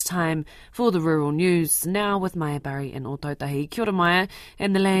time for the Rural News. Now with Maya Barry in Ōtautahi. Kia ora Maya,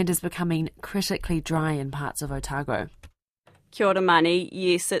 and the land is becoming critically dry in parts of Otago. Kia ora Mani.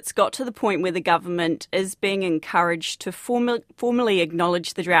 Yes, it's got to the point where the government is being encouraged to formally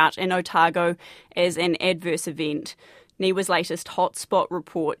acknowledge the drought in Otago as an adverse event. NIWA's latest hotspot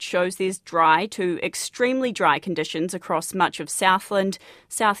report shows there's dry to extremely dry conditions across much of Southland,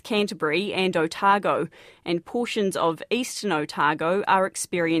 South Canterbury and Otago, and portions of eastern Otago are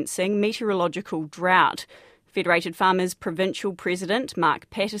experiencing meteorological drought. Federated Farmers Provincial President Mark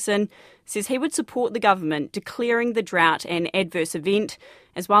Patterson says he would support the government declaring the drought an adverse event,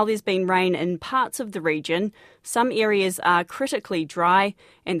 as while there's been rain in parts of the region, some areas are critically dry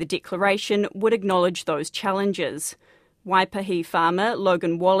and the declaration would acknowledge those challenges. Waipahi farmer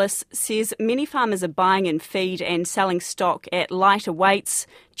Logan Wallace says many farmers are buying in feed and selling stock at lighter weights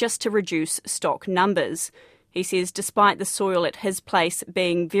just to reduce stock numbers. He says despite the soil at his place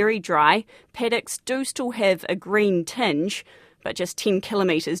being very dry, paddocks do still have a green tinge, but just 10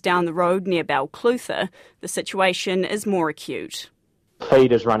 kilometres down the road near Balclutha, the situation is more acute.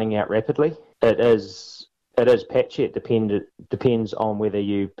 Feed is running out rapidly. It is patchy. It depends on whether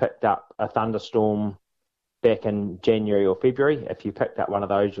you picked up a thunderstorm back in January or February. If you picked up one of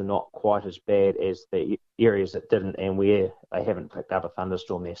those, you're not quite as bad as the areas that didn't, and where they haven't picked up a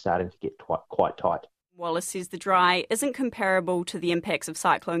thunderstorm, they're starting to get quite tight. Wallace says the dry isn't comparable to the impacts of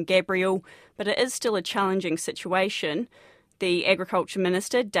Cyclone Gabrielle, but it is still a challenging situation. The Agriculture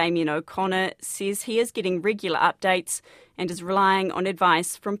Minister, Damien O'Connor, says he is getting regular updates and is relying on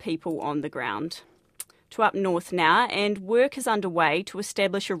advice from people on the ground. To up north now, and work is underway to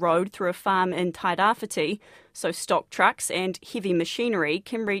establish a road through a farm in Tairāwhiti so stock trucks and heavy machinery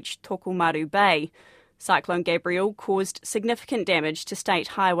can reach Tokomaru Bay. Cyclone Gabrielle caused significant damage to State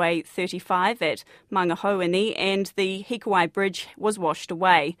Highway 35 at Mangahoini and the Hikawai Bridge was washed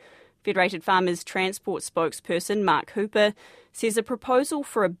away. Federated Farmers Transport spokesperson Mark Hooper says a proposal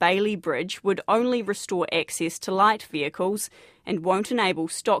for a Bailey Bridge would only restore access to light vehicles and won't enable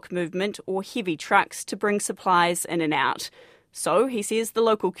stock movement or heavy trucks to bring supplies in and out. So, he says the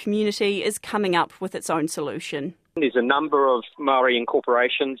local community is coming up with its own solution. There's a number of Māori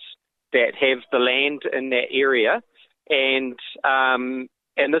incorporations that have the land in that area, and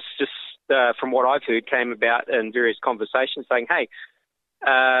this just, from what I've heard, came about in various conversations saying, hey,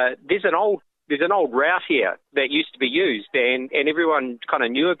 there's an old route here that used to be used, and everyone kind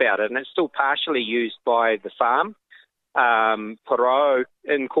of knew about it, and it's still partially used by the farm, Porao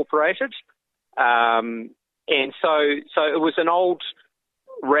Incorporated, and so it was an old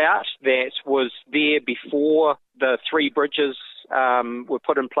route that was there before the three bridges were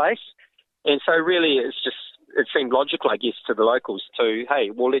put in place, and so really it seemed logical, I guess, to the locals to,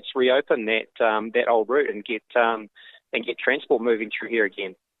 hey, well, let's reopen that old route and get transport moving through here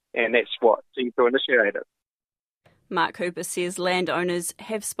again. And that's what seemed to initiate it. Mark Hooper says landowners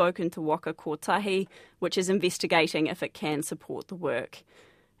have spoken to Waka Kotahi, which is investigating if it can support the work.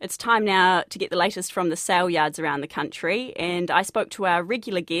 It's time now to get the latest from the sale yards around the country, and I spoke to our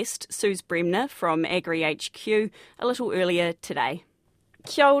regular guest, Suze Bremner from Agri HQ, a little earlier today.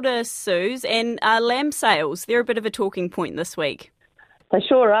 Kia ora, Suze, and lamb sales, they're a bit of a talking point this week. They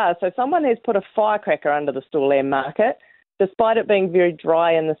sure are. So someone has put a firecracker under the store lamb market. Despite it being very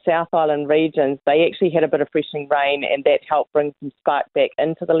dry in the South Island regions, they actually had a bit of freshening rain, and that helped bring some spark back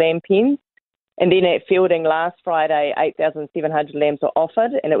into the lamb pens. And then at Fielding last Friday, 8,700 lambs were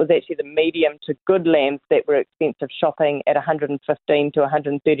offered, and it was actually the medium to good lambs that were expensive shopping at $115 to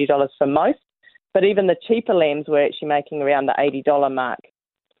 $130 for most. But even the cheaper lambs were actually making around the $80 mark.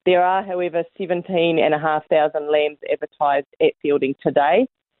 There are, however, 17,500 lambs advertised at Fielding today.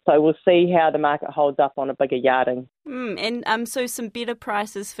 So we'll see how the market holds up on a bigger yarding. So some better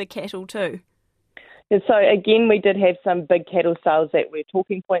prices for cattle too? And so again, we did have some big cattle sales that were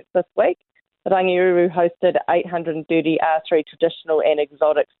talking points this week. Rangiuru hosted 830 R3 traditional and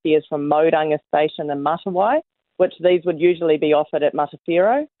exotic steers from Mauranga Station in Matawai, which these would usually be offered at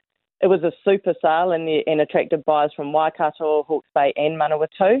Matawhero. It was a super sale and attracted buyers from Waikato, Hawke's Bay and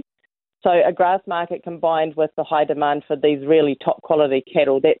Manawatu. So a grass market combined with the high demand for these really top quality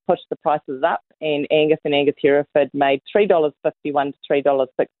cattle, that pushed the prices up, and Angus and Angus Hereford made $3.51 to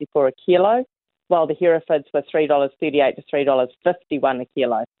 $3.64 a kilo, while the Herefords were $3.38 to $3.51 a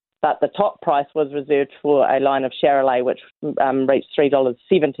kilo. But the top price was reserved for a line of Charolais, which reached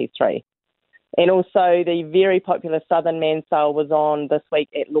 $3.73. And also the very popular Southern Man sale was on this week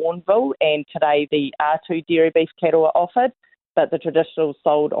at Lawnville, and today the R2 dairy beef cattle were offered, but the traditionals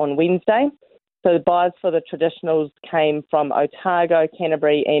sold on Wednesday. So the buyers for the traditionals came from Otago,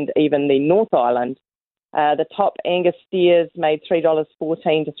 Canterbury and even the North Island. The top Angus steers made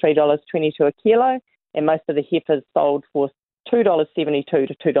 $3.14 to $3.22 a kilo, and most of the heifers sold for $2.72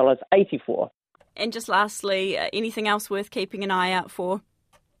 to $2.84. And just lastly, anything else worth keeping an eye out for?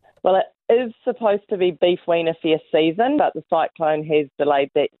 Well, it is supposed to be beef weaner fair season, but the cyclone has delayed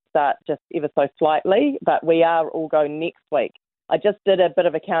that start just ever so slightly, but we are all going next week. I just did a bit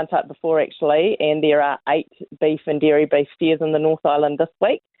of a count up before actually, and there are 8 beef and dairy beef steers in the North Island this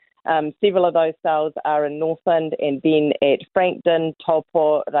week. Several of those sales are in Northland and then at Frankton,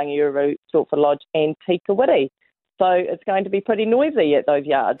 Taupo, Rangiuru, Stortford Lodge and Tikawiti. So it's going to be pretty noisy at those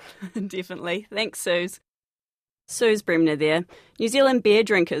yards. Definitely. Thanks, Suze. Suze Bremner there. New Zealand beer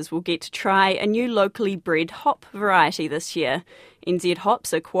drinkers will get to try a new locally bred hop variety this year. NZ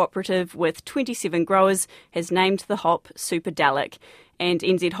Hops, a cooperative with 27 growers, has named the hop Superdelic. And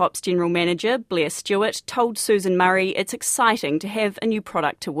NZ Hops General Manager Blair Stewart told Susan Murray it's exciting to have a new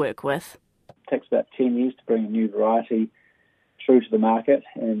product to work with. It takes about 10 years to bring a new variety through to the market,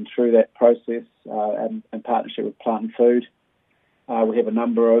 and through that process, in partnership with Plant and Food, we have a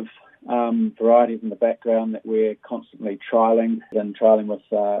number of varieties in the background that we're constantly trialling with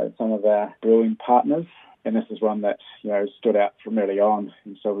some of our brewing partners, and this is one that stood out from early on,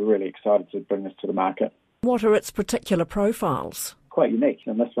 and so we're really excited to bring this to the market. What are its particular profiles? Quite unique.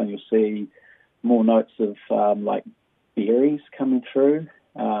 In this one, you'll see more notes of like berries coming through,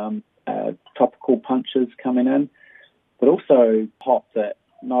 tropical punches coming in, but also hop that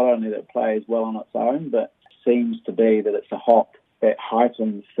not only that plays well on its own, but seems to be that it's a hop that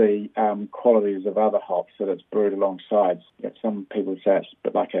heightens the qualities of other hops that it's brewed alongside. Some people say it's a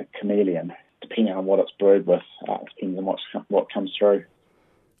bit like a chameleon, depending on what it's brewed with, depends on what comes through.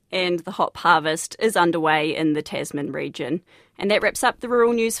 And the hop harvest is underway in the Tasman region. And that wraps up the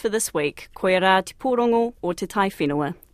rural news for this week. Koe rā te pōrongo o te tai whenua.